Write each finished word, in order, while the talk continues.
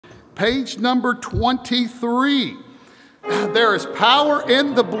page number 23. There is power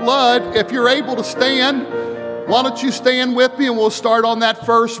in the blood. If you're able to stand, why don't you stand with me and we'll start on that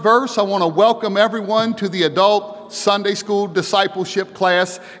first verse. I want to welcome everyone to the adult Sunday school discipleship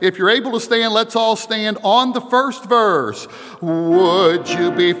class. If you're able to stand, let's all stand on the first verse. Would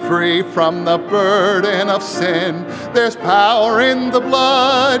you be free from the burden of sin? There's power in the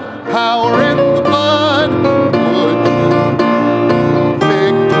blood, power in the blood. Would you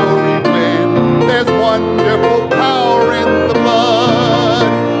victory win? There's wonderful power in the blood.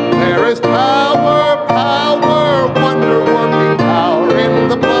 There is power, power, wonder-working power in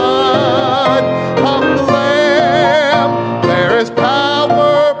the blood of the Lamb. There is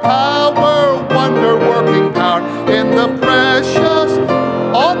power, power, wonder-working power in the precious.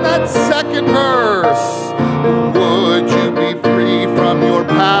 On that second verse, would you be free from your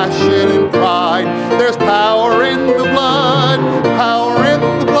passion and pride? There's power in the blood, power in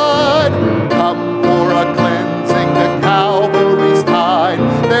the blood. Come for a cleansing to Calvary's tide.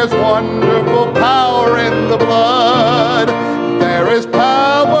 There's wonderful power in the blood. There is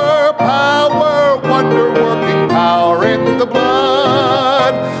power, power, wonder-working power in the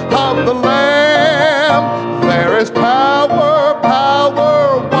blood of the Lamb. There is power,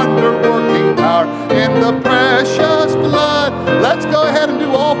 power, wonder-working power in the precious blood. Let's go ahead and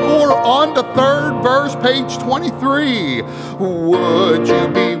do all four on the third verse, page 23. Would you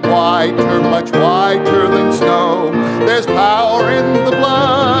be whiter, much whiter than snow? There's power in the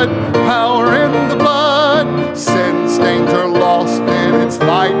blood, power in the blood. Sin stains are lost in its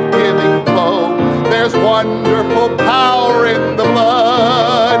life-giving flow. There's wonderful power in the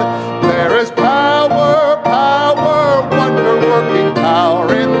blood. There is power, power, wonder-working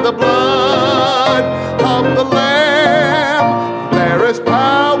power in the blood of the Lamb. There is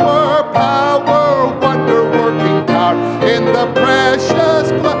power, power, wonder-working power in the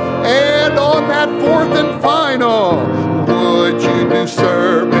precious blood. And on that fourth and final, would you do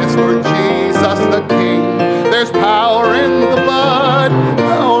service for Jesus the King? There's power in the blood,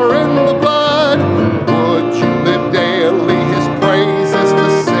 power in the blood. Would you live daily his praises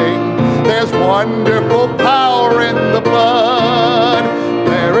to sing? There's wonderful power in the blood.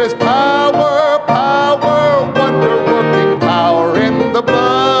 There is power, power, wonder-working power in the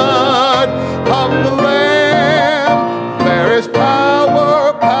blood of the Lamb. There is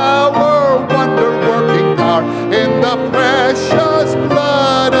power, power, wonder-working power in the precious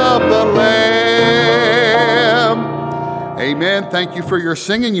blood of the Lamb. Amen. Thank you for your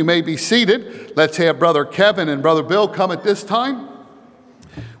singing. You may be seated. Let's have Brother Kevin and Brother Bill come at this time.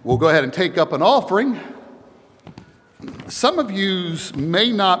 We'll go ahead and take up an offering. Some of you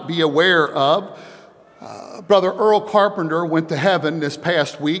may not be aware of, Brother Earl Carpenter went to heaven this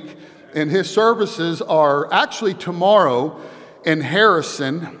past week, and his services are actually tomorrow in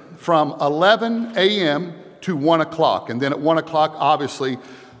Harrison from 11 a.m. to 1 o'clock. And then at 1 o'clock, obviously,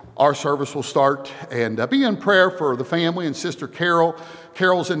 our service will start. And be in prayer for the family and Sister Carol.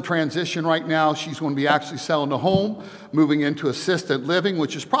 Carol's in transition right now. She's going to be actually selling a home, moving into assisted living,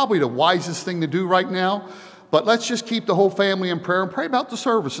 which is probably the wisest thing to do right now. But let's just keep the whole family in prayer and pray about the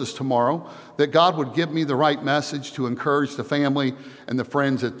services tomorrow, that God would give me the right message to encourage the family and the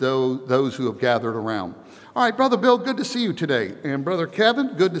friends that those who have gathered around. All right, Brother Bill, good to see you today. And Brother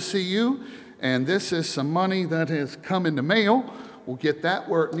Kevin, good to see you. And this is some money that has come in the mail. We'll get that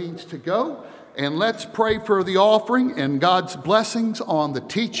where it needs to go. And let's pray for the offering and God's blessings on the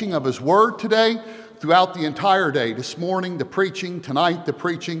teaching of his word today, throughout the entire day. This morning, the preaching, tonight, the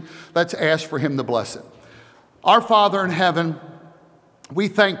preaching. Let's ask for him to bless it. Our Father in heaven, we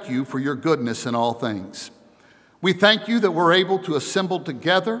thank you for your goodness in all things. We thank you that we're able to assemble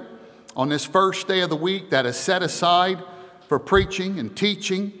together on this first day of the week that is set aside for preaching and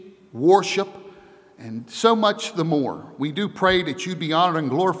teaching, worship, and so much the more. We do pray that you'd be honored and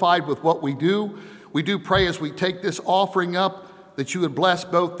glorified with what we do. We do pray as we take this offering up that you would bless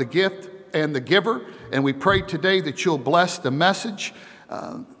both the gift and the giver. And we pray today that you'll bless the message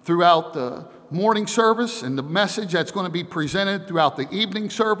throughout the morning service and the message that's going to be presented throughout the evening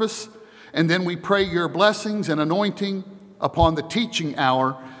service. And then we pray your blessings and anointing upon the teaching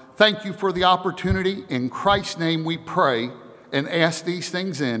hour. Thank you for the opportunity. In Christ's name we pray and ask these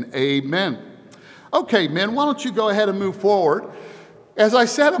things in. Amen. Okay, men, why don't you go ahead and move forward. As I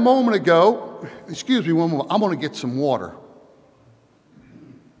said a moment ago, excuse me one moment, I'm going to get some water.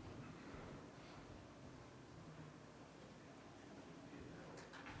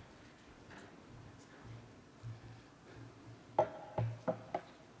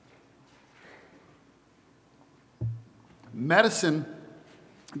 Medicine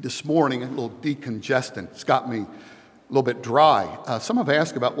this morning, a little decongestant. It's got me little bit dry. Some have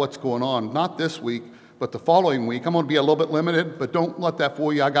asked about what's going on, not this week, but the following week. I'm going to be a little bit limited, but don't let that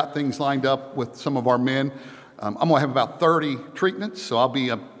fool you. I got things lined up with some of our men. I'm going to have about 30 treatments, so I'll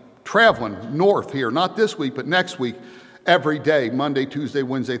be traveling north here, not this week, but next week, every day, Monday, Tuesday,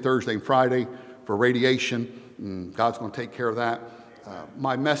 Wednesday, Thursday, and Friday for radiation. God's going to take care of that.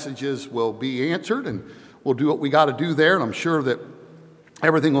 My messages will be answered, and we'll do what we got to do there, and I'm sure that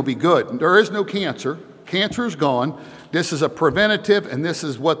everything will be good. There is no cancer. Cancer is gone. This is a preventative, and this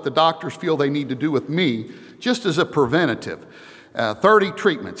is what the doctors feel they need to do with me, just as a preventative. 30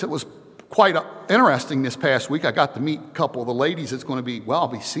 treatments. It was quite interesting this past week. I got to meet a couple of the ladies. It's going to be, well, I'll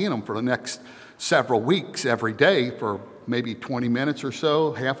be seeing them for the next several weeks every day for maybe 20 minutes or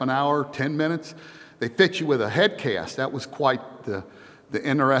so, half an hour, 10 minutes. They fit you with a head cast. That was quite the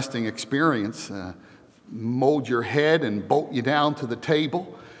interesting experience. Mold your head and bolt you down to the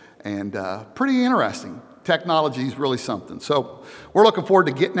table. And pretty interesting. Technology is really something. So we're looking forward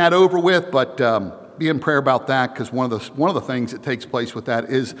to getting that over with, but be in prayer about that, because one of the things that takes place with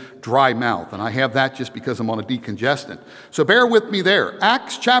that is dry mouth. And I have that just because I'm on a decongestant. So bear with me there.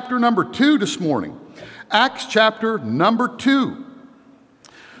 Acts chapter number 2 this morning. Acts chapter number 2.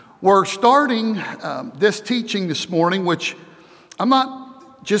 We're starting this teaching this morning, which I'm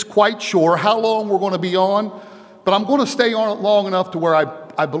not just quite sure how long we're going to be on, but I'm going to stay on it long enough to where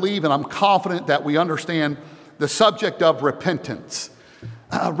I believe and I'm confident that we understand the subject of repentance.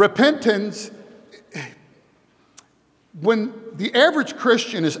 Repentance, when the average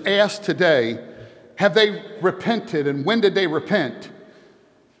Christian is asked today, have they repented and when did they repent?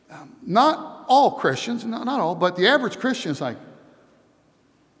 Not all Christians, not all, but the average Christian is like,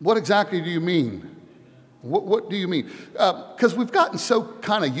 what exactly do you mean? What do you mean? Because we've gotten so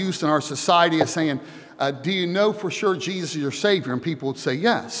kind of used in our society of saying, do you know for sure Jesus is your Savior? And people would say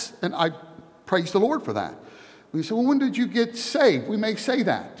yes. And I praise the Lord for that. We say, well, when did you get saved? We may say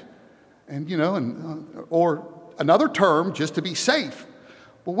that. And, you know, or another term just to be safe.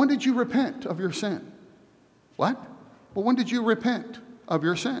 Well, when did you repent of your sin? What? Well, when did you repent of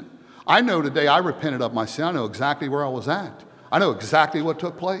your sin? I know today I repented of my sin. I know exactly where I was at. I know exactly what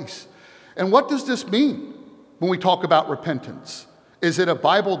took place. And what does this mean when we talk about repentance? Is it a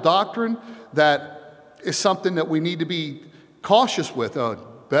Bible doctrine that is something that we need to be cautious with?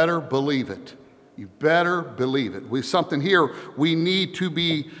 Better believe it. You better believe it. With something here we need to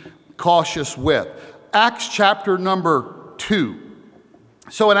be cautious with. Acts chapter number 2.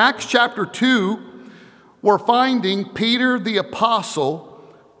 So in Acts chapter 2, we're finding Peter the apostle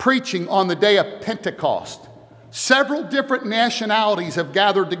preaching on the day of Pentecost. Several different nationalities have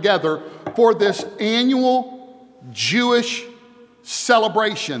gathered together for this annual Jewish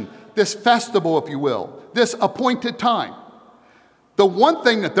celebration, this festival, if you will, this appointed time. The one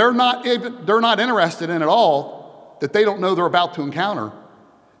thing that they're not interested in at all, that they don't know they're about to encounter,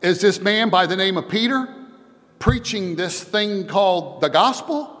 is this man by the name of Peter preaching this thing called the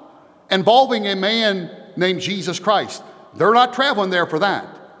gospel, involving a man named Jesus Christ. They're not traveling there for that,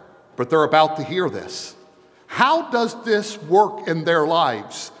 but they're about to hear this. How does this work in their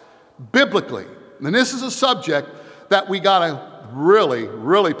lives biblically? And this is a subject that we got to really,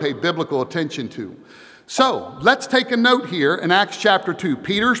 really pay biblical attention to. So let's take a note here in Acts chapter 2.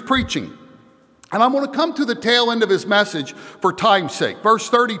 Peter's preaching. And I'm going to come to the tail end of his message for time's sake. Verse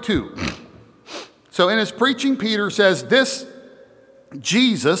 32. So in his preaching, Peter says, "This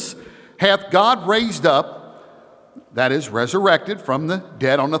Jesus hath God raised up, that is, resurrected from the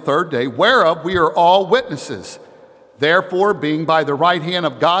dead on the third day, whereof we are all witnesses. Therefore, being by the right hand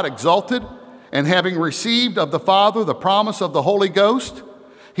of God exalted, and having received of the Father the promise of the Holy Ghost,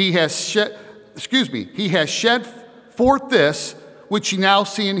 he has shed forth this which ye now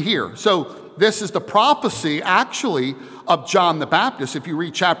see and hear." So this is the prophecy, actually, of John the Baptist. If you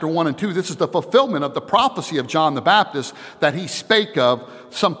read chapter 1 and 2, this is the fulfillment of the prophecy of John the Baptist that he spake of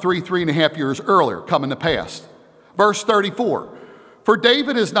some 3.5 years earlier, coming to pass. Verse 34, "For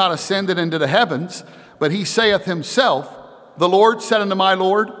David is not ascended into the heavens, but he saith himself, The Lord said unto my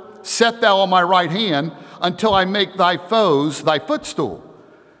Lord, Set thou on my right hand, until I make thy foes thy footstool.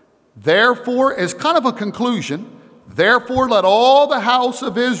 Therefore," as kind of a conclusion, "therefore let all the house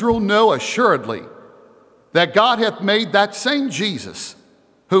of Israel know assuredly that God hath made that same Jesus,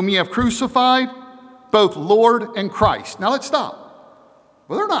 whom ye have crucified, both Lord and Christ." Now let's stop.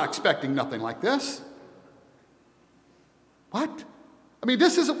 Well, they're not expecting nothing like this. What? I mean,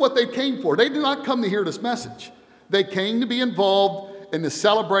 this isn't what they came for. They did not come to hear this message. They came to be involved in the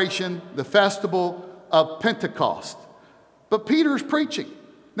celebration, the festival of Pentecost. But Peter's preaching.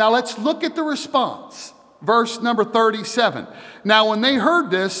 Now let's look at the response. Verse number 37. "Now when they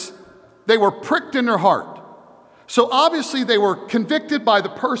heard this, they were pricked in their heart. So obviously they were convicted by the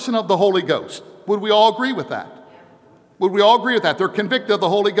person of the Holy Ghost. Would we all agree with that? Would we all agree with that? They're convicted of the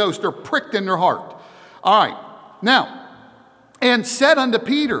Holy Ghost. They're pricked in their heart. All right. Now, and said unto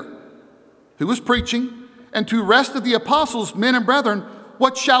Peter, who was preaching, and to the rest of the apostles, men and brethren,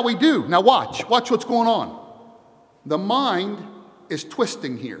 what shall we do? Now watch what's going on. The mind is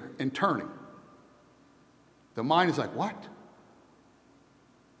twisting here and turning. The mind is like, what?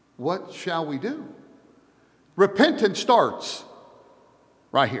 What shall we do? Repentance starts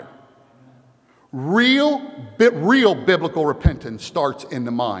right here. Real biblical repentance starts in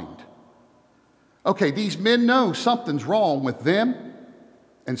the mind. Okay, these men know something's wrong with them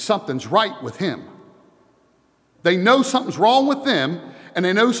and something's right with him. They know something's wrong with them and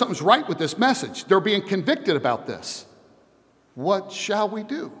they know something's right with this message. They're being convicted about this. What shall we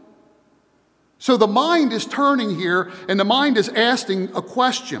do? So the mind is turning here and the mind is asking a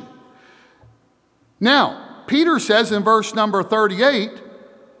question. Now, Peter says in verse number 38,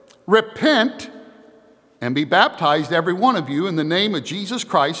 repent and be baptized, every one of you, in the name of Jesus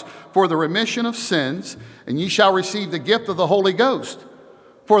Christ for the remission of sins, and ye shall receive the gift of the Holy Ghost.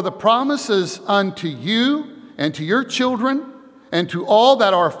 For the promises unto you and to your children and to all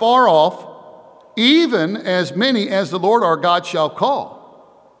that are far off, even as many as the Lord our God shall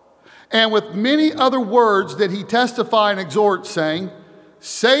call. And with many other words did he testify and exhort, saying,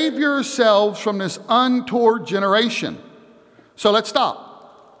 save yourselves from this untoward generation. So let's stop.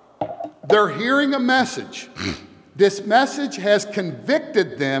 They're hearing a message. This message has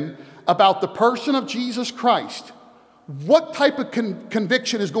convicted them about the person of Jesus Christ. What type of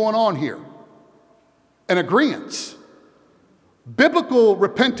conviction is going on here? An agreement. Biblical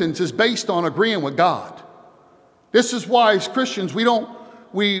repentance is based on agreeing with God. This is why as Christians we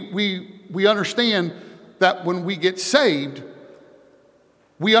understand that when we get saved,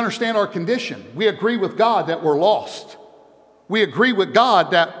 we understand our condition. We agree with God that we're lost. We agree with God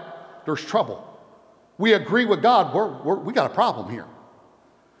that there's trouble. We agree with God, we got a problem here.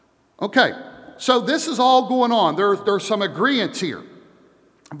 Okay, so this is all going on. There's some agreements here.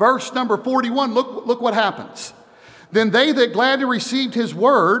 Verse number 41, look what happens. Then they that gladly received his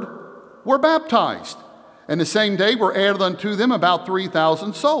word were baptized. And the same day were added unto them about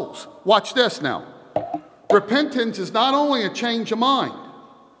 3,000 souls. Watch this now. Repentance is not only a change of mind,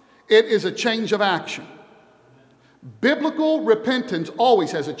 it is a change of action. Biblical repentance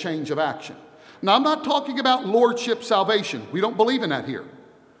always has a change of action. Now, I'm not talking about lordship salvation. We don't believe in that here.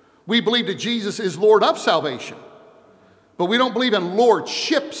 We believe that Jesus is Lord of salvation. But we don't believe in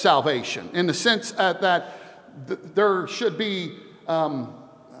lordship salvation in the sense that there should be, well,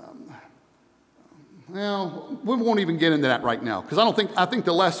 we won't even get into that right now because I think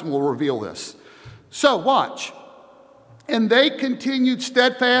the lesson will reveal this. So watch. And they continued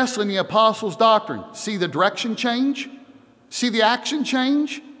steadfast in the apostles' doctrine. See the direction change? See the action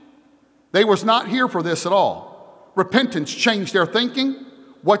change? They was not here for this at all. Repentance changed their thinking.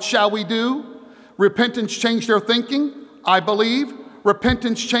 What shall we do? Repentance changed their thinking. I believe.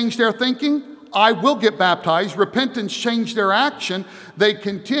 Repentance changed their thinking. I will get baptized. Repentance changed their action. They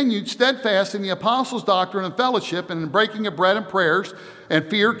continued steadfast in the apostles' doctrine and fellowship and in breaking of bread and prayers, and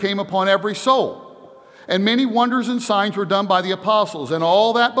fear came upon every soul. And many wonders and signs were done by the apostles, and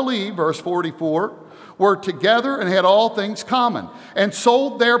all that believed, verse 44, were together and had all things common, and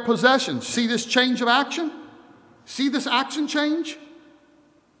sold their possessions. See this change of action? See this action change?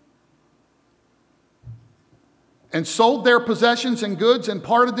 And sold their possessions and goods, and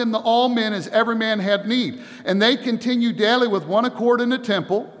parted them to all men as every man had need. And they continued daily with one accord in the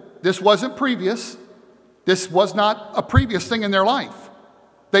temple. This wasn't previous. This was not a previous thing in their life.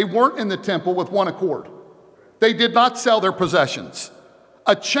 They weren't in the temple with one accord. They did not sell their possessions.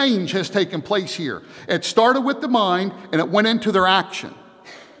 A change has taken place here. It started with the mind and it went into their action.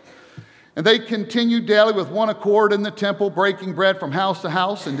 And they continued daily with one accord in the temple, breaking bread from house to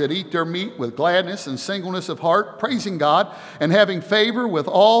house, and did eat their meat with gladness and singleness of heart, praising God and having favor with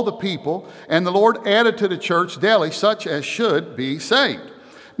all the people. And the Lord added to the church daily such as should be saved.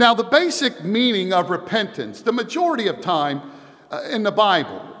 Now, the basic meaning of repentance, the majority of time in the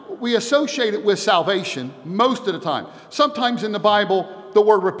Bible, we associate it with salvation most of the time. Sometimes in the Bible, the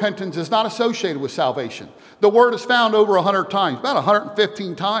word repentance is not associated with salvation. The word is found over 100 times, about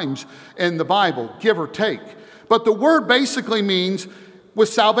 115 times in the Bible, give or take. But the word basically means, with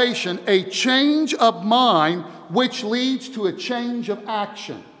salvation, a change of mind which leads to a change of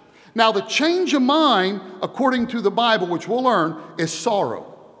action. Now, the change of mind, according to the Bible, which we'll learn, is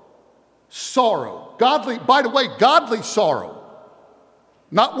sorrow. Sorrow. Godly, by the way, godly sorrow.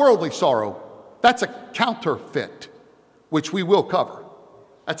 Not worldly sorrow. That's a counterfeit, which we will cover.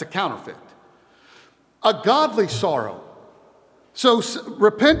 That's a counterfeit. a godly sorrow. So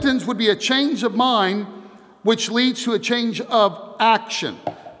repentance would be a change of mind, which leads to a change of action.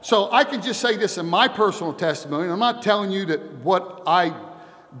 So I can just say this in my personal testimony. I'm not telling you that what I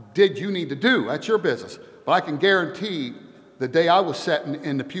did you need to do. That's your business. But I can guarantee the day I was sitting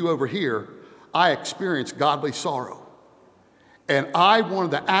in the pew over here, I experienced godly sorrow. And I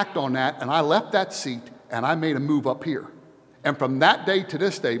wanted to act on that, and I left that seat, and I made a move up here. And from that day to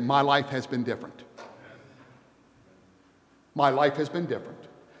this day, my life has been different. My life has been different.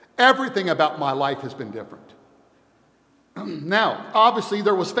 Everything about my life has been different. Now, obviously,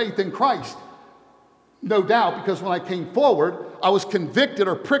 there was faith in Christ. No doubt, because when I came forward, I was convicted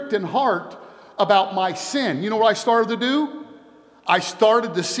or pricked in heart about my sin. You know what I started to do? I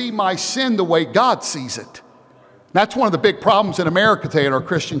started to see my sin the way God sees it. That's one of the big problems in America today in our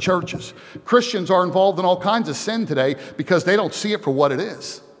Christian churches. Christians are involved in all kinds of sin today because they don't see it for what it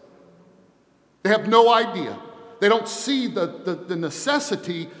is. They have no idea. They don't see the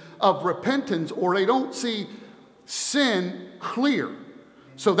necessity of repentance, or they don't see sin clear.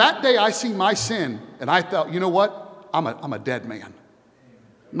 So that day I see my sin, and I felt, you know what? I'm a dead man.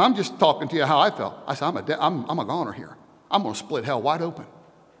 And I'm just talking to you how I felt. I said, I'm a goner here. I'm going to split hell wide open.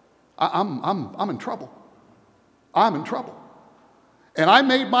 I'm in trouble. I'm in trouble. And I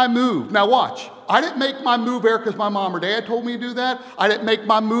made my move. Now watch. I didn't make my move there because my mom or dad told me to do that. I didn't make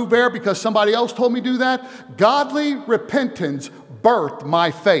my move there because somebody else told me to do that. Godly repentance birthed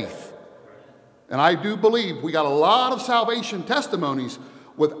my faith. And I do believe we got a lot of salvation testimonies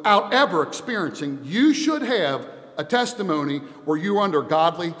without ever experiencing. You should have a testimony where you're under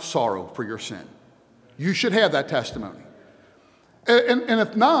godly sorrow for your sin. You should have that testimony. And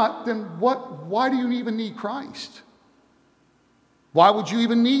if not, then why do you even need Christ? Why would you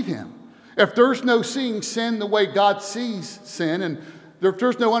even need him? If there's no seeing sin the way God sees sin, and if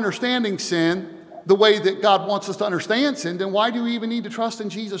there's no understanding sin the way that God wants us to understand sin, then why do we even need to trust in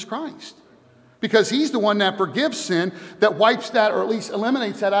Jesus Christ? Because he's the one that forgives sin, that wipes that, or at least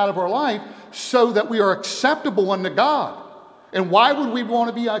eliminates that out of our life, so that we are acceptable unto God. And why would we want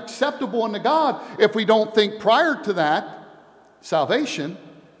to be acceptable unto God if we don't think prior to that salvation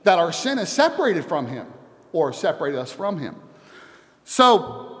that our sin is separated from him or separated us from him?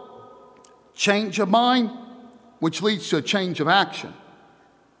 So, change of mind, which leads to a change of action.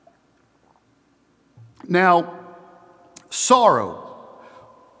 Now, sorrow.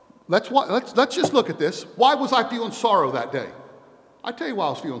 Let's just look at this. Why was I feeling sorrow that day? I tell you why I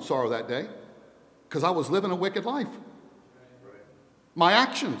was feeling sorrow that day. Because I was living a wicked life. My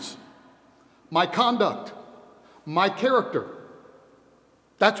actions, my conduct, my character.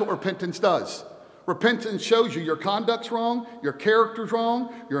 That's what repentance does. Repentance shows you your conduct's wrong, your character's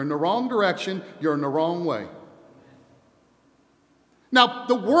wrong, you're in the wrong direction, you're in the wrong way. Now,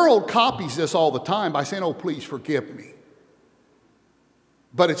 the world copies this all the time by saying, oh, please forgive me.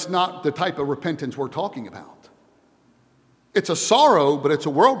 But it's not the type of repentance we're talking about. It's a sorrow, but it's a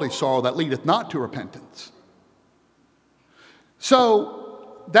worldly sorrow that leadeth not to repentance.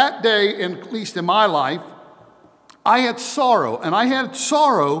 So, that day, at least in my life, I had sorrow, and I had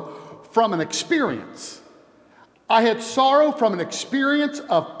sorrow from an experience. I had sorrow from an experience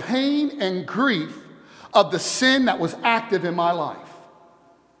of pain and grief of the sin that was active in my life.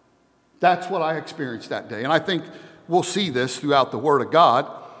 That's what I experienced that day. And I think we'll see this throughout the Word of God.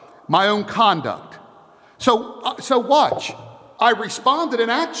 My own conduct. So watch. I responded in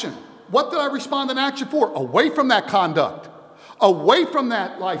action. What did I respond in action for? Away from that conduct. Away from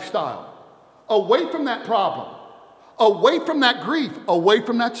that lifestyle. Away from that problem. Away from that grief, away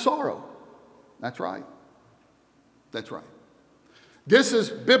from that sorrow. That's right. That's right. This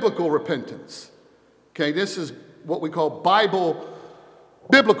is biblical repentance. Okay, this is what we call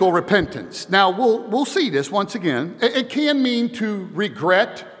biblical repentance. Now, we'll see this once again. It can mean to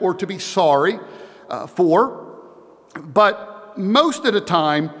regret or to be sorry for, but most of the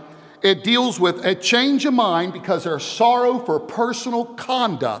time, it deals with a change of mind because there's sorrow for personal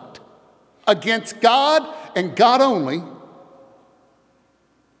conduct against God and God only.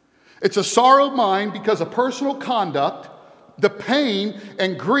 It's a sorrow of mind because of personal conduct, the pain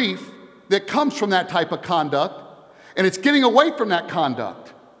and grief that comes from that type of conduct, and it's getting away from that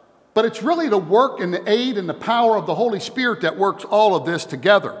conduct. But it's really the work and the aid and the power of the Holy Spirit that works all of this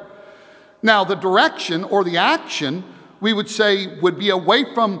together. Now, the direction or the action, we would say, would be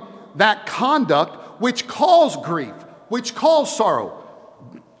away from that conduct which caused grief, which caused sorrow.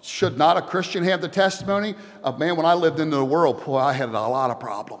 Should not a Christian have the testimony of, man, when I lived in the world, boy, I had a lot of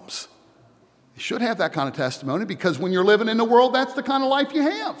problems? You should have that kind of testimony because when you're living in the world, that's the kind of life you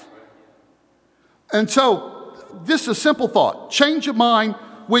have. And so, this is a simple thought. Change of mind,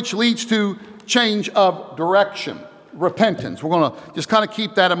 which leads to change of direction, repentance. We're going to just kind of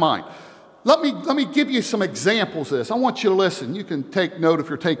keep that in mind. Let me give you some examples of this. I want you to listen. You can take note if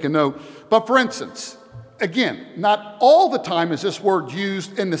you're taking note. But for instance, again, not all the time is this word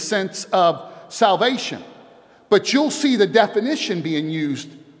used in the sense of salvation, but you'll see the definition being used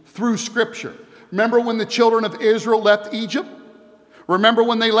through Scripture. Remember when the children of Israel left Egypt? Remember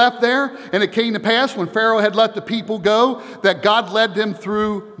when they left there? And it came to pass when Pharaoh had let the people go that God led them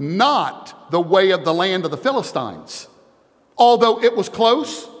through not the way of the land of the Philistines. Although it was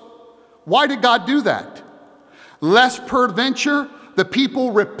close. Why did God do that? Lest peradventure the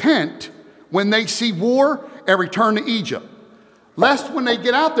people repent when they see war and return to Egypt. Lest when they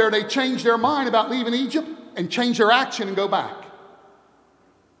get out there, they change their mind about leaving Egypt and change their action and go back.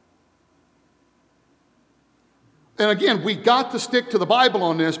 And again, we got to stick to the Bible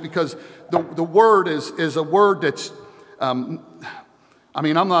on this because the word is a word that's, I'm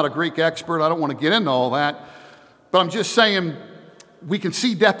not a Greek expert. I don't want to get into all that. But I'm just saying we can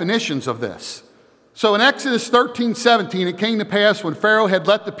see definitions of this. So in Exodus 13:17, it came to pass when Pharaoh had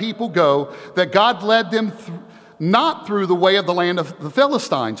let the people go that God led them not through the way of the land of the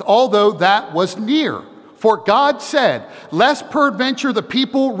Philistines, although that was near. For God said, lest peradventure the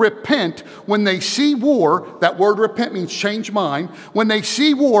people repent when they see war. That word repent means change mind. When they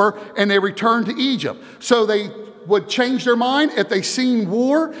see war and they return to Egypt. So they would change their mind. If they seen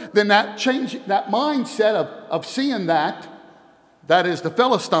war, then that mindset of seeing that is the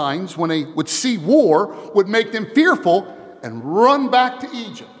Philistines, when they would see war, would make them fearful and run back to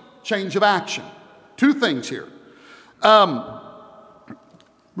Egypt. Change of action. Two things here.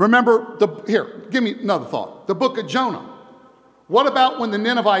 Remember, here, give me another thought. The book of Jonah. What about when the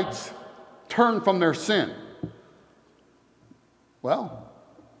Ninevites turned from their sin? Well,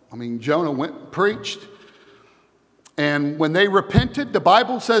 Jonah went and preached. And when they repented, the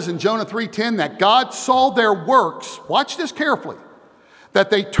Bible says in Jonah 3:10 that God saw their works, watch this carefully, that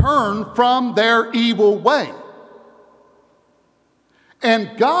they turned from their evil way.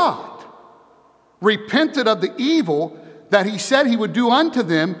 And God repented of the evil that he said he would do unto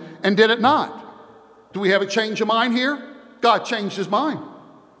them and did it not. Do we have a change of mind here? God changed his mind.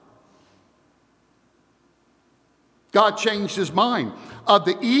 God changed his mind of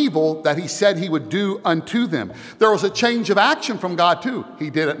the evil that he said he would do unto them. There was a change of action from God too. He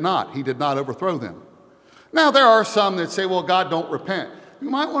did it not. He did not overthrow them. Now there are some that say, well, God don't repent. You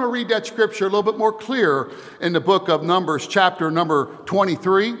might want to read that scripture a little bit more clear in the book of Numbers, chapter number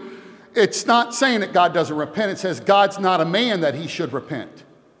 23. It's not saying that God doesn't repent. It says God's not a man that he should repent.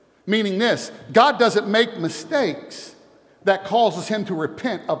 Meaning this, God doesn't make mistakes that causes him to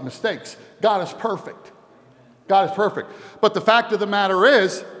repent of mistakes. God is perfect. God is perfect. But the fact of the matter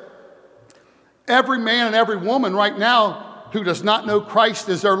is, every man and every woman right now who does not know Christ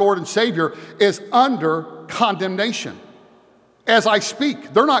as their Lord and Savior is under condemnation. As I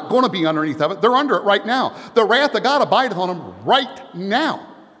speak, they're not going to be underneath of it. They're under it right now. The wrath of God abideth on them right now.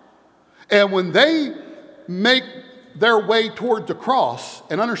 And when they make their way toward the cross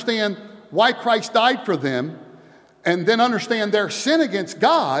and understand why Christ died for them, and then understand their sin against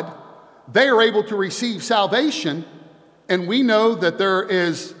God, they are able to receive salvation. And we know that there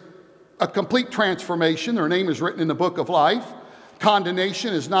is a complete transformation. Their name is written in the book of life.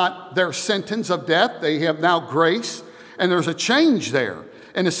 Condemnation is not their sentence of death. They have now grace. And there's a change there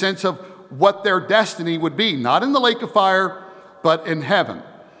in the sense of what their destiny would be. Not in the lake of fire, but in heaven.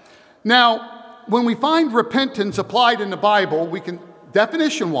 Now, when we find repentance applied in the Bible, we can,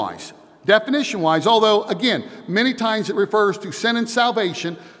 definition-wise, although, again, many times it refers to sin and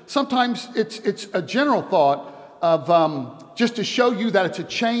salvation, sometimes it's a general thought of just to show you that it's a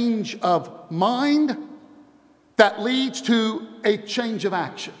change of mind that leads to a change of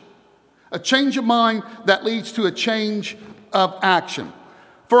action. A change of mind that leads to a change of action.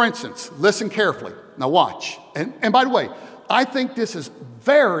 For instance, listen carefully. Now watch. And by the way, I think this is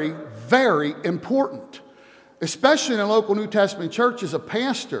very, very important, especially in a local New Testament church as a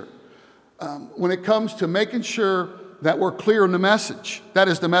pastor, when it comes to making sure that we're clear in the message. That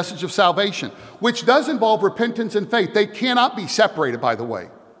is the message of salvation, which does involve repentance and faith. They cannot be separated, by the way.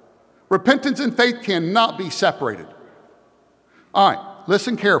 Repentance and faith cannot be separated. All right,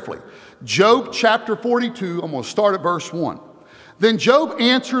 listen carefully. Job chapter 42, I'm going to start at verse 1. Then Job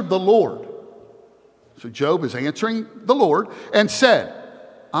answered the Lord. So Job is answering the Lord and said,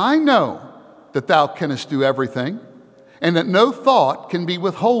 I know that thou canst do everything, and that no thought can be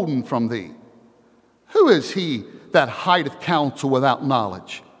withholden from thee. Who is he that hideth counsel without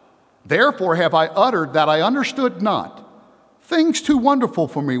knowledge? Therefore have I uttered that I understood not, things too wonderful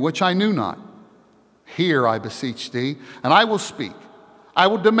for me which I knew not. Hear, I beseech thee, and I will speak. I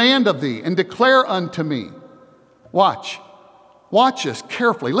will demand of thee and declare unto me. Watch. Watch this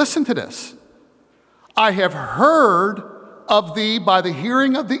carefully. Listen to this. I have heard of thee by the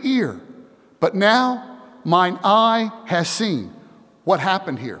hearing of the ear, but now mine eye has seen. What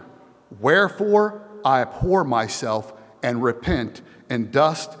happened here? Wherefore I abhor myself and repent in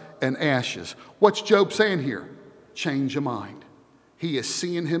dust and ashes. What's Job saying here? Change your mind. He is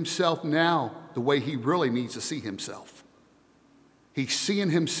seeing himself now the way he really needs to see himself. He's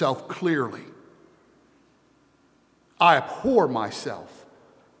seeing himself clearly. I abhor myself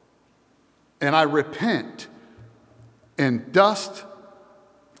and I repent in dust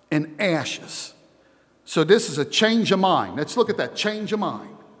and ashes. So this is a change of mind. Let's look at that change of mind.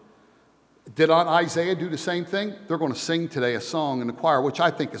 Did not Isaiah do the same thing? They're going to sing today a song in the choir, which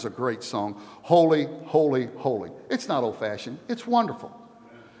I think is a great song. Holy, holy, holy. It's not old-fashioned. It's wonderful.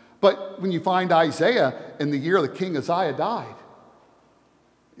 But when you find Isaiah in the year the king Uzziah died,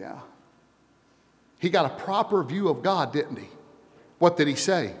 yeah, he got a proper view of God, didn't he? What did he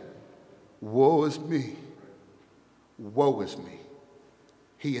say? Woe is me. Woe is me.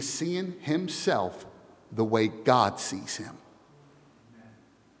 He is seeing himself the way God sees him.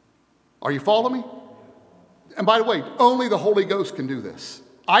 Are you following me? And by the way, only the Holy Ghost can do this.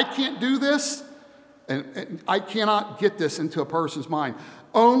 I can't do this, and I cannot get this into a person's mind.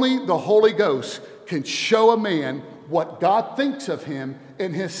 Only the Holy Ghost can show a man what God thinks of him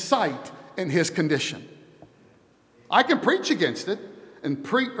in his sight and his condition. I can preach against it, and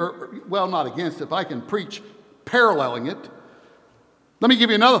not against it, but I can preach paralleling it. Let me give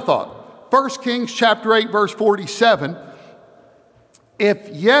you another thought. 1 Kings chapter 8, verse 47. If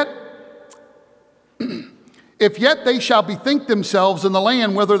yet they shall bethink themselves in the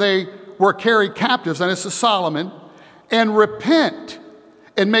land whither they were carried captives, and this is Solomon, and repent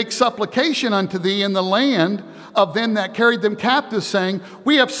and make supplication unto thee in the land of them that carried them captives, saying,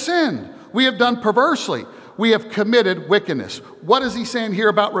 we have sinned, we have done perversely, we have committed wickedness. What is he saying here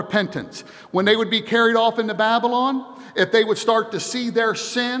about repentance? When they would be carried off into Babylon, if they would start to see their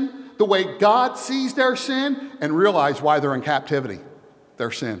sin the way God sees their sin and realize why they're in captivity,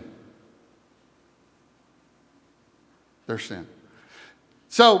 their sin. Their sin.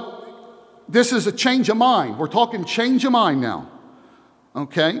 So this is a change of mind. We're talking change of mind now.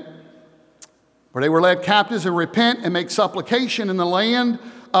 Okay? Where they were led captives, and repent and make supplication in the land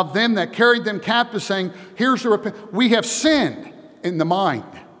of them that carried them captive, saying, here's the repent. We have sinned in the mind.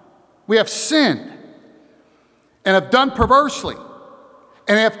 We have sinned and have done perversely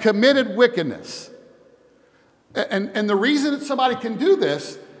and have committed wickedness. And the reason that somebody can do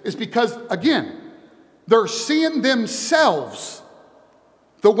this is because, again, they're seeing themselves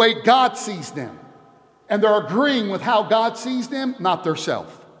the way God sees them. And they're agreeing with how God sees them, not their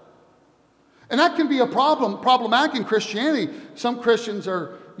self. And that can be a problematic in Christianity. Some Christians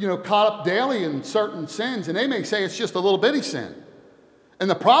are, caught up daily in certain sins, and they may say it's just a little bitty sin. And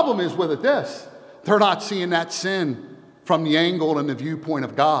the problem is with it this: they're not seeing that sin from the angle and the viewpoint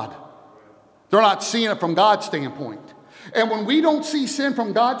of God. They're not seeing it from God's standpoint. And when we don't see sin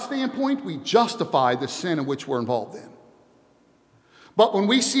from God's standpoint, we justify the sin in which we're involved in. But when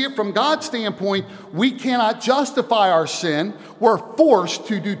we see it from God's standpoint, we cannot justify our sin. We're forced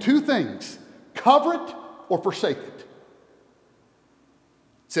to do two things: cover it or forsake it.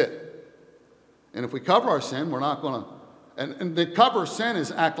 That's it. And if we cover our sin, we're not going to. And to cover sin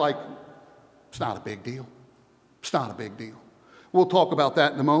is act like it's not a big deal. It's not a big deal. We'll talk about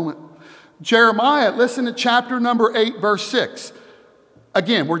that in a moment. Jeremiah, listen to chapter number 8, verse 6.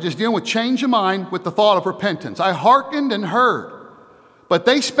 Again, we're just dealing with change of mind with the thought of repentance. I hearkened and heard, but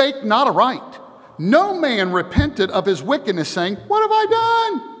they spake not aright. No man repented of his wickedness, saying, what have I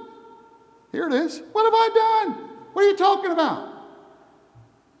done? Here it is. What have I done? What are you talking about?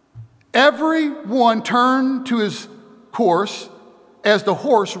 Everyone turned to his course as the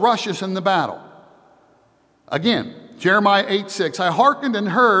horse rushes in the battle. Again, Jeremiah 8:6. I hearkened and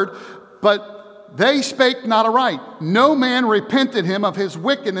heard, but they spake not aright. No man repented him of his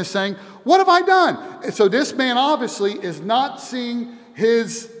wickedness, saying, what have I done? And so this man obviously is not seeing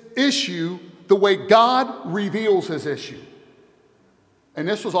his issue the way God reveals his issue. And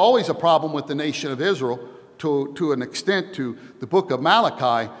this was always a problem with the nation of Israel to an extent. To the book of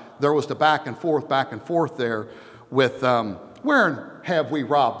Malachi, there was the back and forth there with, wherein have we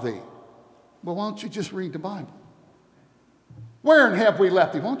robbed thee? Well, why don't you just read the Bible? Wherein have we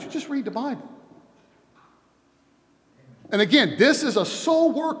left thee? Why don't you just read the Bible? And again, this is a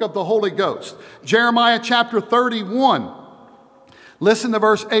sole work of the Holy Ghost. Jeremiah chapter 31. Listen to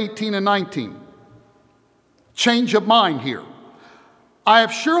verse 18 and 19. Change of mind here. I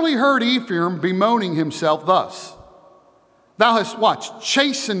have surely heard Ephraim bemoaning himself thus. Thou hast, watch,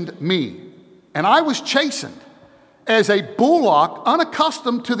 chastened me, and I was chastened as a bullock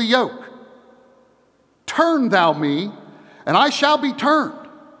unaccustomed to the yoke. Turn thou me, and I shall be turned,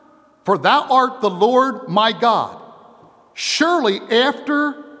 for thou art the Lord my God. Surely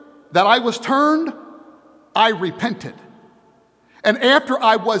after that I was turned, I repented. And after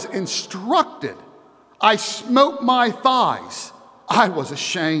I was instructed, I smote my thighs. I was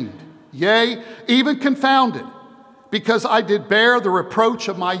ashamed, yea, even confounded, because I did bear the reproach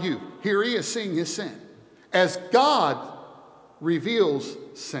of my youth. Here he is seeing his sin, as God reveals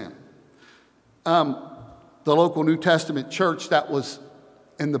sin. The local New Testament church that was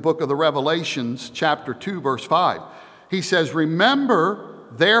in the book of the Revelations, chapter 2, verse 5. He says, remember,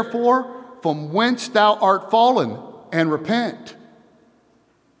 therefore, from whence thou art fallen, and repent.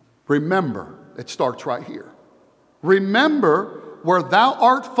 Remember, it starts right here. Remember where thou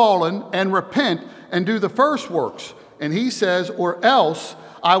art fallen, and repent, and do the first works. And he says, or else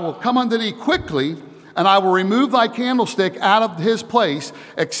I will come unto thee quickly, and I will remove thy candlestick out of his place,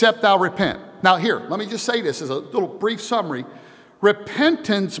 except thou repent. Now here, let me just say this as a little brief summary.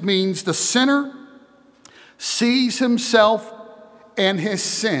 Repentance means the sinner sees himself and his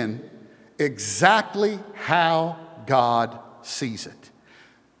sin exactly how God sees it.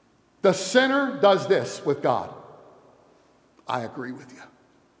 The sinner does this with God. I agree with you.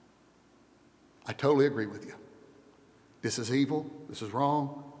 I totally agree with you. This is evil. This is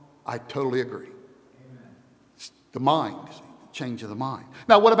wrong. I totally agree. Amen. It's the mind, change of the mind.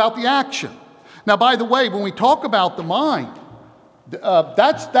 Now, what about the action? Now, by the way, when we talk about the mind,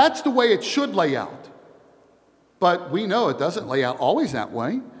 that's the way it should lay out. But we know it doesn't lay out always that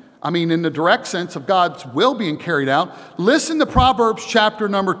way. I mean, in the direct sense of God's will being carried out. Listen to Proverbs chapter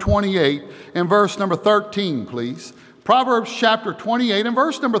number 28 and verse number 13, please. Proverbs chapter 28 and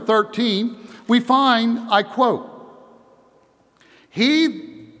verse number 13, we find, I quote,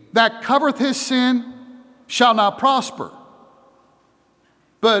 he that covereth his sin shall not prosper,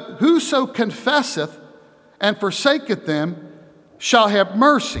 but whoso confesseth and forsaketh them shall have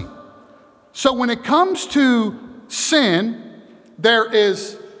mercy. So when it comes to sin, there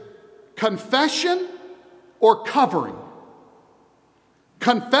is confession or covering.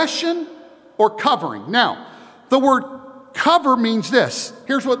 Confession or covering. Now, the word cover means this.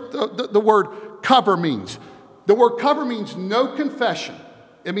 Here's what the word cover means. The word cover means no confession.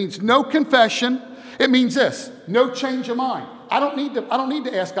 It means no confession. It means this, no change of mind. I don't need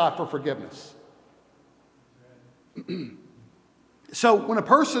to ask God for forgiveness. So when a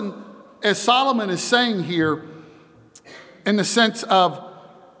person, as Solomon is saying here, in the sense of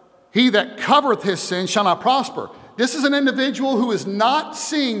he that covereth his sin shall not prosper. This is an individual who is not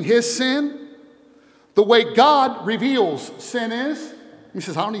seeing his sin the way God reveals sin is. He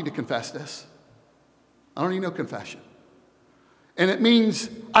says, I don't need to confess this. I don't need no confession. And it means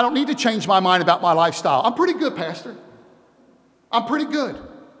I don't need to change my mind about my lifestyle. I'm pretty good, Pastor. I'm pretty good.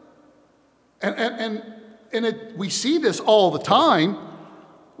 And we see this all the time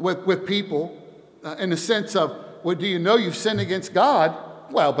with people in the sense of, well, do you know you've sinned against God?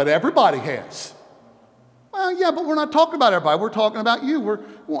 Well, but everybody has. Well, yeah, but we're not talking about everybody. We're talking about you. We're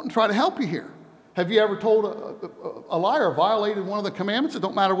wanting to try to help you here. Have you ever told a liar or violated one of the commandments? It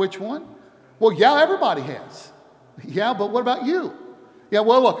don't matter which one. Well, yeah, everybody has. Yeah, but what about you? Yeah,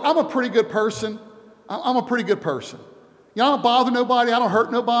 well, look, I'm a pretty good person. I'm a pretty good person. You know, I don't bother nobody. I don't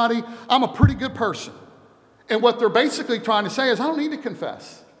hurt nobody. I'm a pretty good person. And what they're basically trying to say is, I don't need to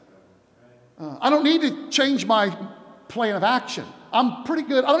confess. I don't need to change my plan of action. I'm pretty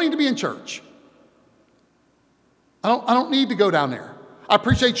good. I don't need to be in church. I don't need to go down there. I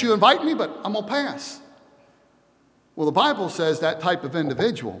appreciate you inviting me, but I'm going to pass. Well, the Bible says that type of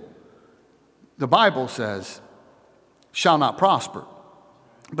individual, the Bible says, shall not prosper.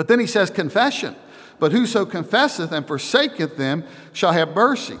 But then he says confession. But whoso confesseth and forsaketh them shall have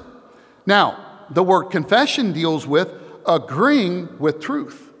mercy. Now, the word confession deals with agreeing with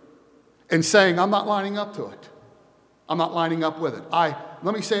truth and saying, I'm not lining up to it. I'm not lining up with it.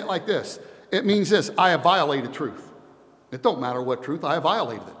 Let me say it like this. It means this, I have violated truth. It don't matter what truth, I have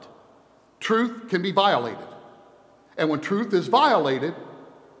violated it. Truth can be violated. And when truth is violated,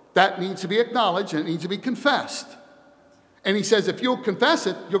 that needs to be acknowledged and it needs to be confessed. And he says, if you'll confess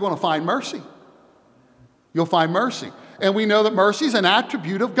it, you're going to find mercy. You'll find mercy. And we know that mercy is an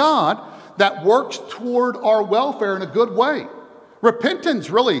attribute of God that works toward our welfare in a good way. Repentance,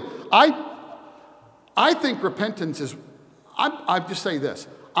 really, I think repentance is, I just say this,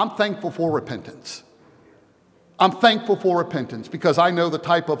 I'm thankful for repentance. I'm thankful for repentance because I know the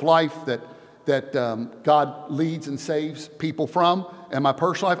type of life that God leads and saves people from, in my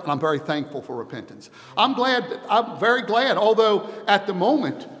personal life, and I'm very thankful for repentance. I'm very glad, although at the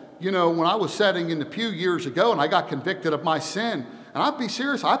moment, you know, when I was sitting in the pew years ago and I got convicted of my sin, and I'd be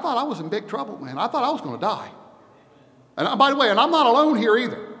serious, I thought I was in big trouble, man. I thought I was going to die. And by the way, and I'm not alone here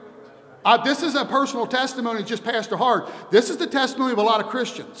either. This isn't a personal testimony, just Pastor Hart. This is the testimony of a lot of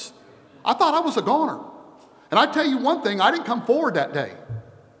Christians. I thought I was a goner. And I tell you one thing, I didn't come forward that day.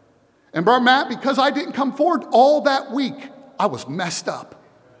 And Brother Matt, because I didn't come forward all that week, I was messed up.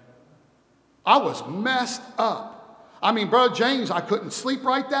 I was messed up. I mean, Brother James, I couldn't sleep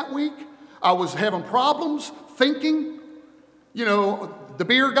right that week. I was having problems thinking. You know, the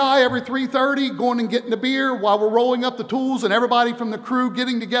beer guy every 3:30 going and getting the beer while we're rolling up the tools and everybody from the crew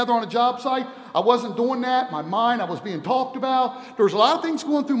getting together on a job site. I wasn't doing that. My mind, I was being talked about. There was a lot of things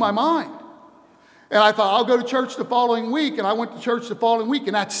going through my mind. And I thought, I'll go to church the following week. And I went to church the following week.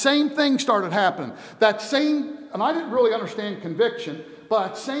 And that same thing started happening. That same, and I didn't really understand conviction, but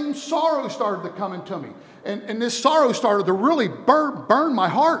that same sorrow started to come into me. And this sorrow started to really burn my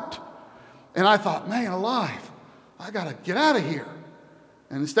heart. And I thought, man alive, I got to get out of here.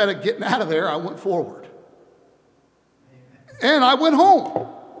 And instead of getting out of there, I went forward. And I went home.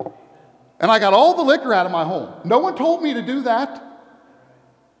 And I got all the liquor out of my home. No one told me to do that.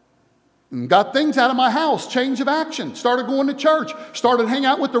 And got things out of my house, change of action, started going to church, started hanging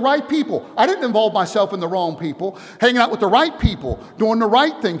out with the right people. I didn't involve myself in the wrong people, hanging out with the right people, doing the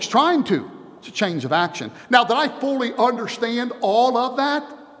right things, trying to. It's a change of action. Now, did I fully understand all of that?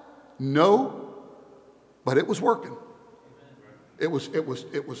 No, but it was working. The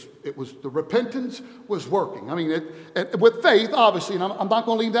repentance was working. I mean, with faith, obviously, and I'm not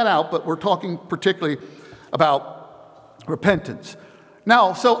going to leave that out, but we're talking particularly about repentance.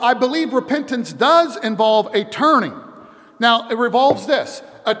 Now, so I believe repentance does involve a turning. Now, it involves this,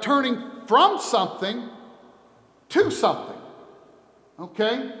 a turning from something to something.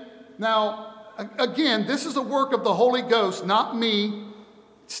 Okay? Now, again, this is a work of the Holy Ghost, not me.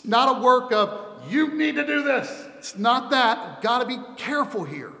 It's not a work of, you need to do this. It's not that. You've got to be careful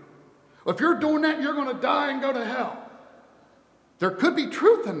here. If you're doing that, you're going to die and go to hell. There could be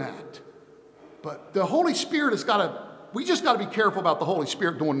truth in that. But the Holy Spirit has got to, we just got to be careful about the Holy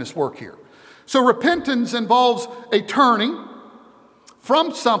Spirit doing this work here. So repentance involves a turning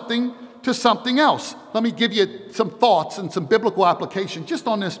from something to something else. Let me give you some thoughts and some biblical application just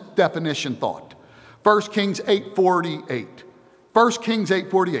on this definition thought. 1 Kings 8:48. 1 Kings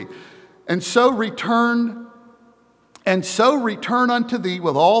 8:48. And so return unto thee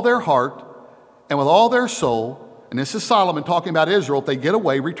with all their heart and with all their soul. And this is Solomon talking about Israel, if they get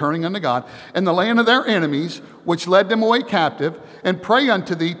away, returning unto God, and the land of their enemies, which led them away captive, and pray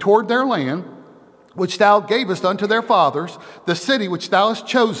unto thee toward their land, which thou gavest unto their fathers, the city which thou hast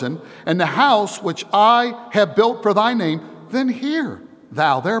chosen, and the house which I have built for thy name, then hear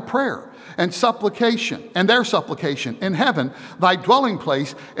thou their prayer and supplication, and their supplication in heaven, thy dwelling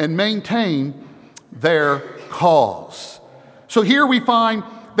place, and maintain their cause. So here we find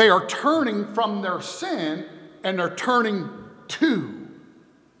they are turning from their sin, and they're turning to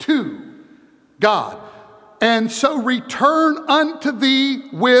God. And so return unto thee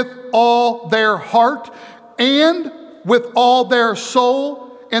with all their heart and with all their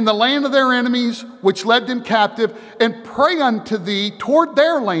soul in the land of their enemies, which led them captive, and pray unto thee toward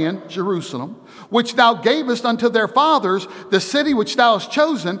their land, Jerusalem, which thou gavest unto their fathers, the city which thou hast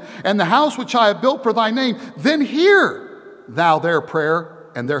chosen, and the house which I have built for thy name. Then hear thou their prayer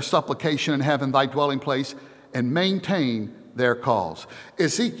and their supplication in heaven, thy dwelling place, and maintain their cause.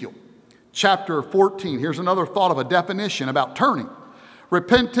 Ezekiel chapter 14. Here's another thought of a definition about turning.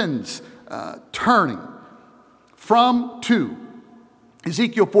 Repentance, turning from to.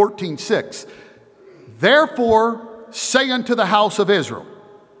 Ezekiel 14:6. Therefore say unto the house of Israel,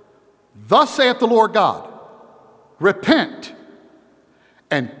 thus saith the Lord God, repent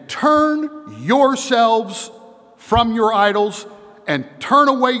and turn yourselves from your idols and turn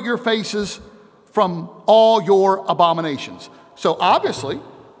away your faces from all your abominations. So obviously,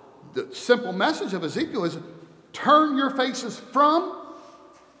 the simple message of Ezekiel is turn your faces from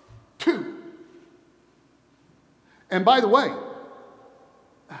to. And by the way,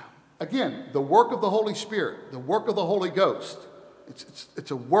 again, the work of the Holy Spirit, the work of the Holy Ghost,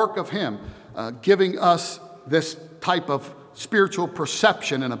 it's a work of Him giving us this type of spiritual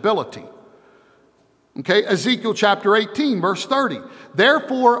perception and ability. Okay, Ezekiel chapter 18, verse 30.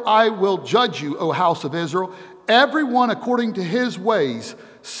 Therefore I will judge you, O house of Israel, everyone according to his ways,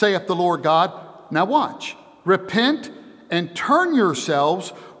 saith the Lord God. Now watch. Repent and turn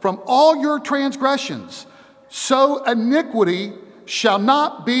yourselves from all your transgressions, so iniquity shall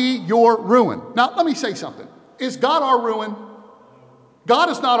not be your ruin. Now let me say something. Is God our ruin? God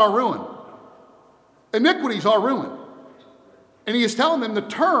is not our ruin. Iniquity is our ruin. And he is telling them to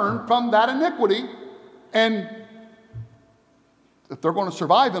turn from that iniquity, and if they're going to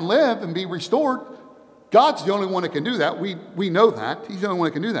survive and live and be restored, God's the only one that can do that. We know that. He's the only one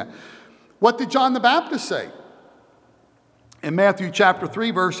that can do that. What did John the Baptist say? In Matthew chapter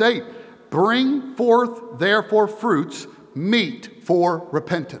 3, verse 8, bring forth therefore fruits meet for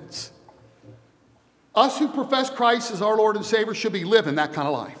repentance. Us who profess Christ as our Lord and Savior should be living that kind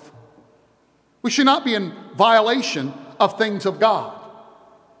of life. We should not be in violation of things of God.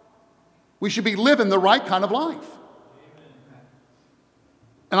 We should be living the right kind of life.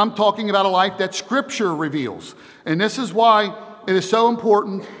 And I'm talking about a life that Scripture reveals. And this is why it is so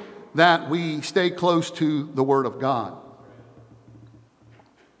important that we stay close to the Word of God.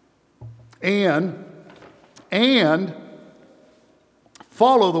 And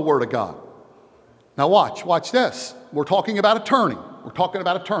follow the Word of God. Now watch this. We're talking about a turning. We're talking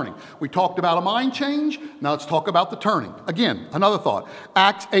about a turning. We talked about a mind change. Now let's talk about the turning. Again, another thought.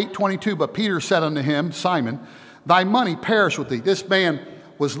 Acts 8:22, but Peter said unto him, Simon, thy money perish with thee. This man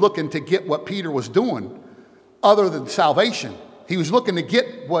was looking to get what Peter was doing other than salvation. He was looking to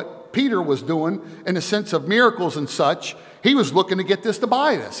get what Peter was doing in the sense of miracles and such. He was looking to get this to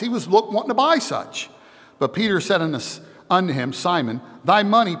buy this. He was wanting to buy such. But Peter said unto him, Simon, thy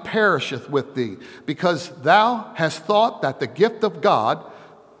money perisheth with thee, because thou hast thought that the gift of God,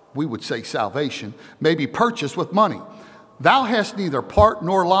 we would say salvation, may be purchased with money. Thou hast neither part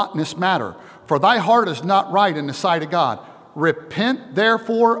nor lot in this matter, for thy heart is not right in the sight of God. Repent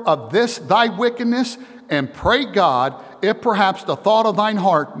therefore of this thy wickedness, and pray God, if perhaps the thought of thine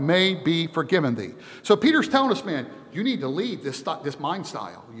heart may be forgiven thee. So Peter's telling us, man, you need to leave this mind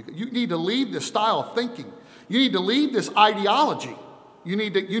style. You need to leave this style of thinking. You need to leave this ideology. You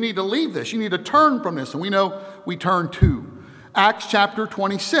need to leave this. You need to turn from this. And we know we turn to Acts chapter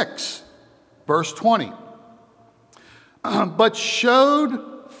 26, verse 20. But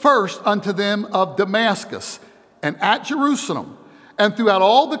showed first unto them of Damascus, and at Jerusalem, and throughout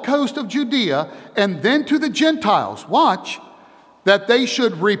all the coast of Judea, and then to the Gentiles, watch, that they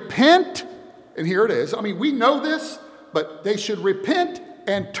should repent, and here it is. I mean, we know this, but they should repent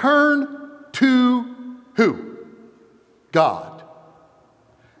and turn to who? God.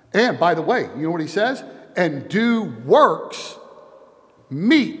 And by the way, you know what he says? And do works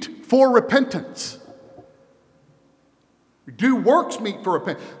meet for repentance. Do works meet for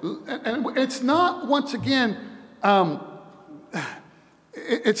repentance. And it's not, once again,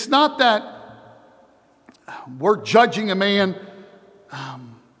 it's not that we're judging a man,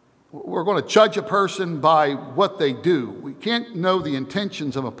 we're going to judge a person by what they do. We can't know the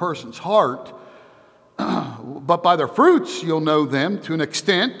intentions of a person's heart, but by their fruits you'll know them to an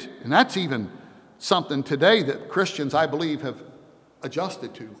extent, and that's even something today that Christians, I believe, have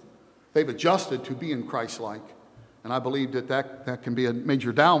adjusted to. They've adjusted to being Christ-like. And I believe that can be a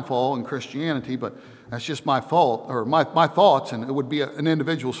major downfall in Christianity, but that's just my fault, or my thoughts, and it would be an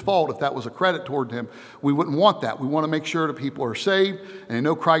individual's fault if that was a credit toward him. We wouldn't want that. We want to make sure that people are saved and they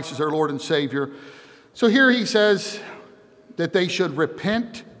know Christ is their Lord and Savior. So here he says that they should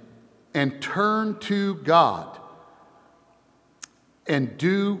repent and turn to God and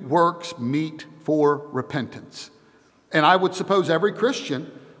do works meet for repentance. And I would suppose every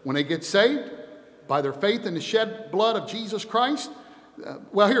Christian, when they get saved, by their faith in the shed blood of Jesus Christ.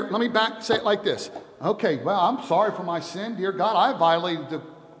 Well, here, let me say it like this. Okay, well, I'm sorry for my sin. Dear God, I violated the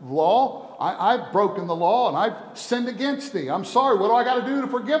law. I've broken the law, and I've sinned against thee. I'm sorry. What do I got to do to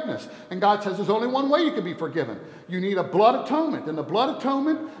forgiveness? And God says there's only one way you can be forgiven. You need a blood atonement. And the blood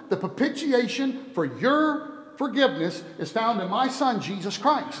atonement, the propitiation for your forgiveness is found in my Son, Jesus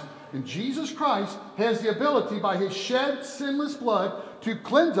Christ. And Jesus Christ has the ability by his shed sinless blood to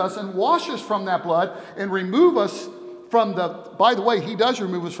cleanse us and wash us from that blood and remove us from by the way, he does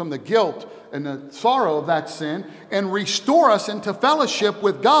remove us from the guilt and the sorrow of that sin and restore us into fellowship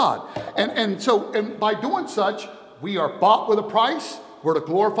with God. And by doing such, we are bought with a price. We're to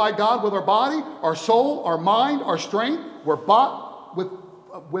glorify God with our body, our soul, our mind, our strength. We're bought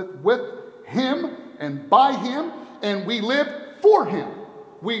with him and by him, and we live for him.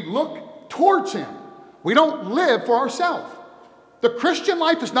 We look towards him. We don't live for ourselves. The Christian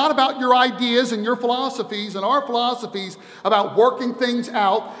life is not about your ideas and your philosophies and our philosophies about working things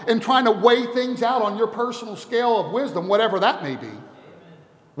out and trying to weigh things out on your personal scale of wisdom, whatever that may be.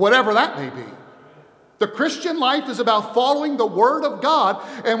 Whatever that may be. The Christian life is about following the Word of God,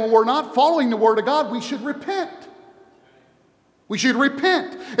 and when we're not following the Word of God, we should repent. We should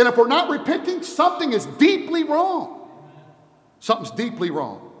repent. And if we're not repenting, something is deeply wrong. Something's deeply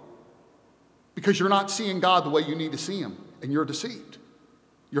wrong. Because you're not seeing God the way you need to see him, and you're deceived.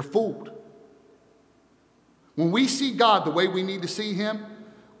 you're fooled. When we see God the way we need to see him,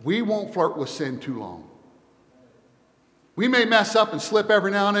 we won't flirt with sin too long. We may mess up and slip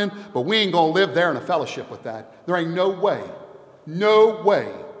every now and then, but we ain't going to live there in a fellowship with that. There ain't no way. No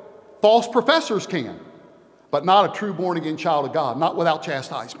way. False professors can, but not a true born-again child of God, not without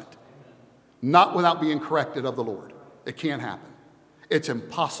chastisement, not without being corrected of the Lord. It can't happen. It's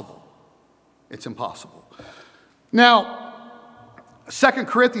impossible. It's impossible. Now, 2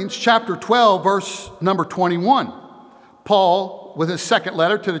 Corinthians chapter 12, verse number 21. Paul, with his second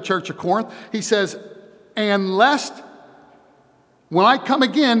letter to the church of Corinth, he says, "And lest when I come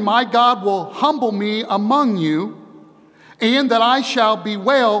again, my God will humble me among you, and that I shall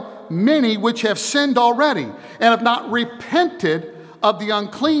bewail many which have sinned already, and have not repented of the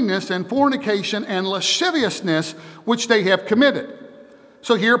uncleanness and fornication and lasciviousness which they have committed."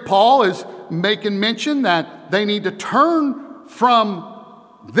 So here Paul is making mention that they need to turn from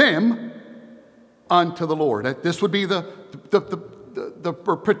them unto the Lord. This would be the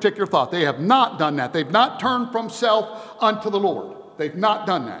particular thought. They have not done that. They've not turned from self unto the Lord. They've not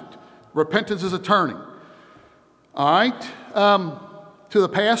done that. Repentance is a turning. All right. To the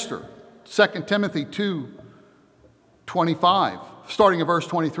pastor, 2 Timothy 2:25, starting at verse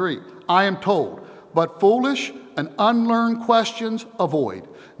 23. "I am told, but foolish and unlearned questions avoid,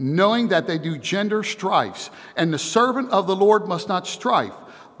 knowing that they do gender strifes. And the servant of the Lord must not strife,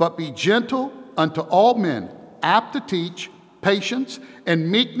 but be gentle unto all men, apt to teach, patience, and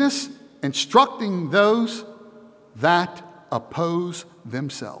meekness, instructing those that oppose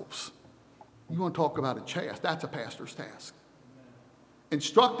themselves." You want to talk about a task? That's a pastor's task.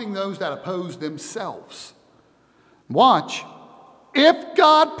 Instructing those that oppose themselves. Watch. "If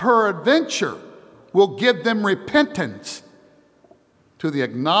God peradventure will give them repentance to the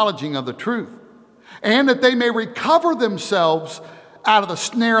acknowledging of the truth, and that they may recover themselves out of the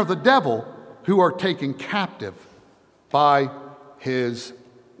snare of the devil, who are taken captive by his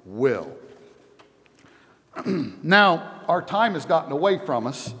will." Now, our time has gotten away from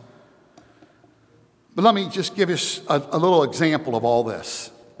us, but let me just give us a little example of all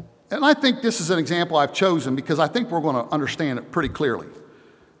this. And I think this is an example I've chosen because I think we're going to understand it pretty clearly.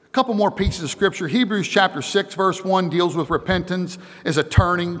 A couple more pieces of scripture. Hebrews chapter 6, verse 1 deals with repentance as a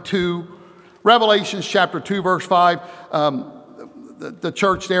turning to. Revelations chapter 2, verse 5, the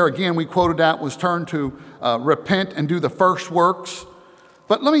church there, again, we quoted that, was turned to repent and do the first works.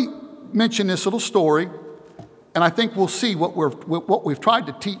 But let me mention this little story, and I think we'll see what we've tried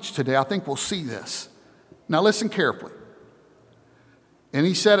to teach today. I think we'll see this. Now listen carefully. "And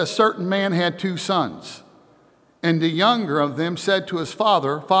he said, a certain man had 2 sons. And the younger of them said to his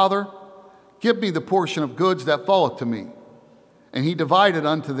father, Father, give me the portion of goods that falleth to me. And he divided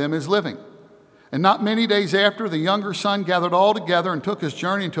unto them his living. And not many days after, the younger son gathered all together and took his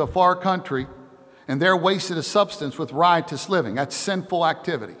journey into a far country, and there wasted his substance with riotous living." That's sinful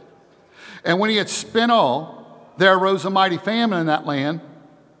activity. "And when he had spent all, there arose a mighty famine in that land,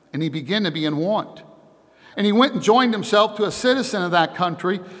 and he began to be in want. And he went and joined himself to a citizen of that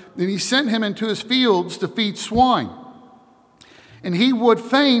country, and he sent him into his fields to feed swine. And he would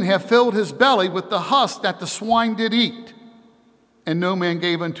fain have filled his belly with the husk that the swine did eat, and no man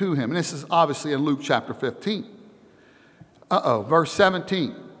gave unto him." And this is obviously in Luke chapter 15. Verse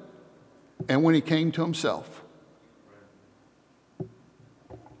 17. "And when he came to himself,"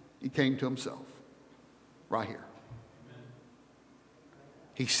 he came to himself right here.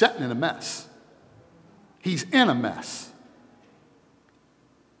 He's sitting in a mess. He's in a mess.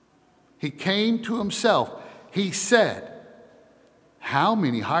 He came to himself. He said, "How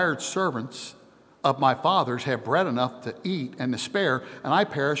many hired servants of my father's have bread enough to eat and to spare, and I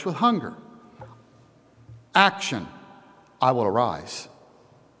perish with hunger? Action. I will arise.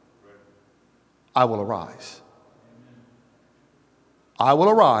 I will arise. I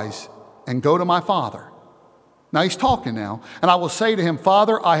will arise and go to my father." Now he's talking now. "And I will say to him,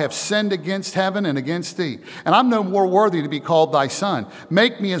 Father, I have sinned against heaven and against thee, and I'm no more worthy to be called thy son.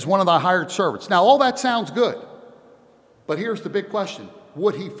 Make me as one of thy hired servants." Now all that sounds good. But here's the big question.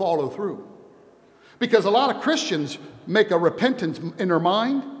 Would he follow through? Because a lot of Christians make a repentance in their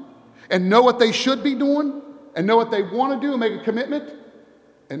mind and know what they should be doing and know what they want to do and make a commitment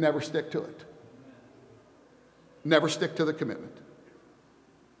and never stick to it. Never stick to the commitment.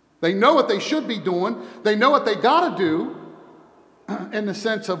 They know what they should be doing. They know what they got to do in the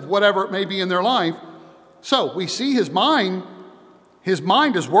sense of whatever it may be in their life. So we see his mind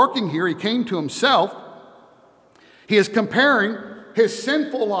is working here. He came to himself. He is comparing his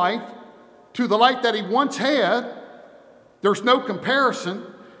sinful life to the life that he once had. There's no comparison.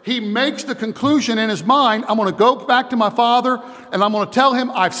 he makes the conclusion in his mind, I'm going to go back to my father and I'm going to tell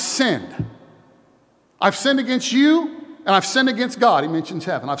him I've sinned. I've sinned against you and I've sinned against God. He mentions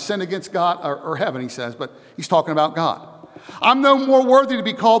heaven. I've sinned against God, or heaven, he says, but he's talking about God. I'm no more worthy to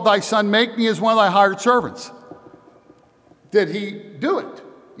be called thy son. Make me as one of thy hired servants. Did he do it?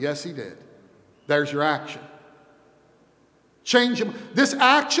 Yes, he did. There's your action. Change him. This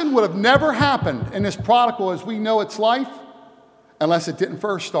action would have never happened in this prodigal as we know its life unless it didn't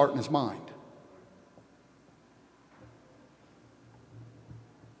first start in his mind.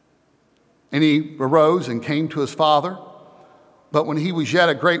 And he arose and came to his father. But when he was yet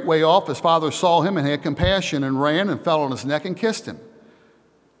a great way off, his father saw him and had compassion and ran and fell on his neck and kissed him.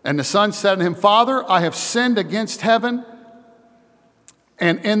 And the son said to him, Father, I have sinned against heaven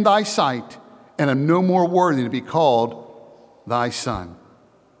and in thy sight, and am no more worthy to be called thy son.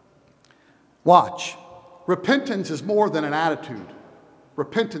 Watch. Repentance is more than an attitude.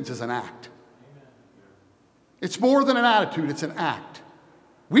 Repentance is an act. It's more than an attitude, it's an act.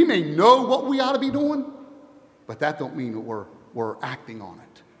 We may know what we ought to be doing, but that don't mean that we're acting on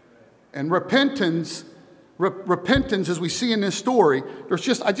it. And repentance, as we see in this story,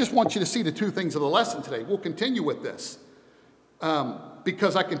 I just want you to see the two things of the lesson today. We'll continue with this.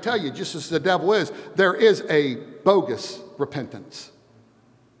 Because I can tell you, just as the devil is, there is a bogus repentance.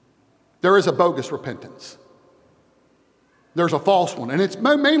 There is a bogus repentance. There's a false one. And it's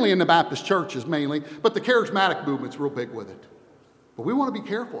mainly in the Baptist churches, but the charismatic movement's real big with it. But we want to be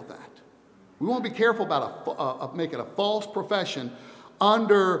careful of that. We want to be careful about making a false profession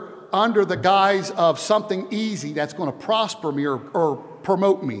under the guise of something easy that's going to prosper me or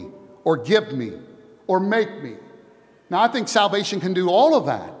promote me or give me or make me. Now, I think salvation can do all of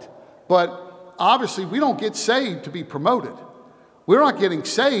that, but obviously we don't get saved to be promoted. We're not getting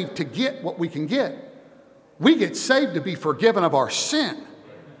saved to get what we can get. We get saved to be forgiven of our sin. Amen.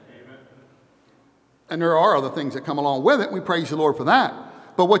 And there are other things that come along with it. We praise the Lord for that.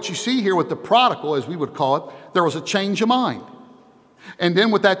 But what you see here with the prodigal, as we would call it, there was a change of mind. And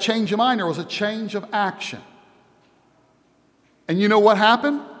then with that change of mind, there was a change of action. And you know what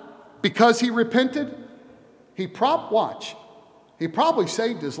happened? Because he repented, he probably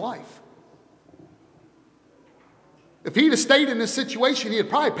saved his life. If he'd have stayed in this situation, he had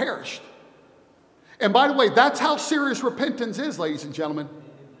probably perished. And by the way, that's how serious repentance is, ladies and gentlemen.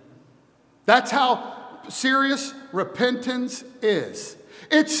 That's how serious repentance is.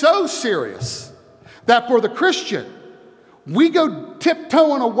 It's so serious that for the Christian, we go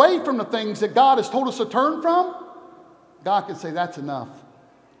tiptoeing away from the things that God has told us to turn from. God can say, that's enough.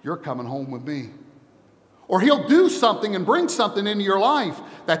 You're coming home with me. Or he'll do something and bring something into your life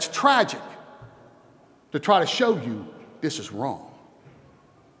that's tragic to try to show you this is wrong.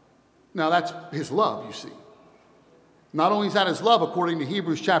 Now, that's his love, you see. Not only is that his love, according to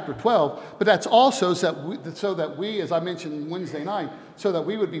Hebrews chapter 12, but that's also so that we, as I mentioned Wednesday night, so that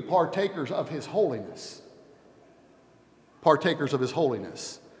we would be partakers of his holiness. Partakers of his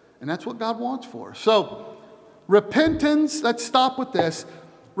holiness. And that's what God wants for us. So, repentance, let's stop with this.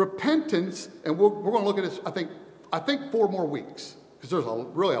 Repentance, and we're going to look at this, I think 4 more weeks, because there's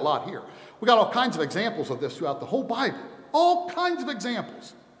really a lot here. We got all kinds of examples of this throughout the whole Bible. All kinds of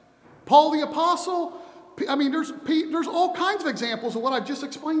examples. Paul the Apostle, there's all kinds of examples of what I've just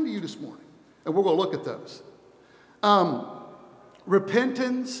explained to you this morning. And we're going to look at those.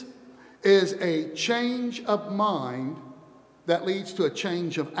 Repentance is a change of mind that leads to a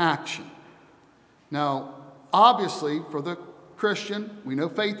change of action. Now, obviously, for the Christian, we know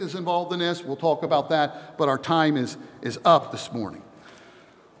faith is involved in this. We'll talk about that, but our time is up this morning.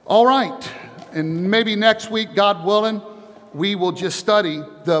 All right, and maybe next week, God willing, we will just study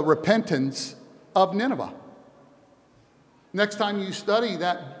the repentance of Nineveh. Next time you study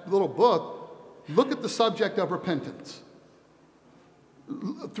that little book, look at the subject of repentance.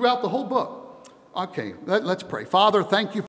 Throughout the whole book. Okay, let's pray. Father, thank you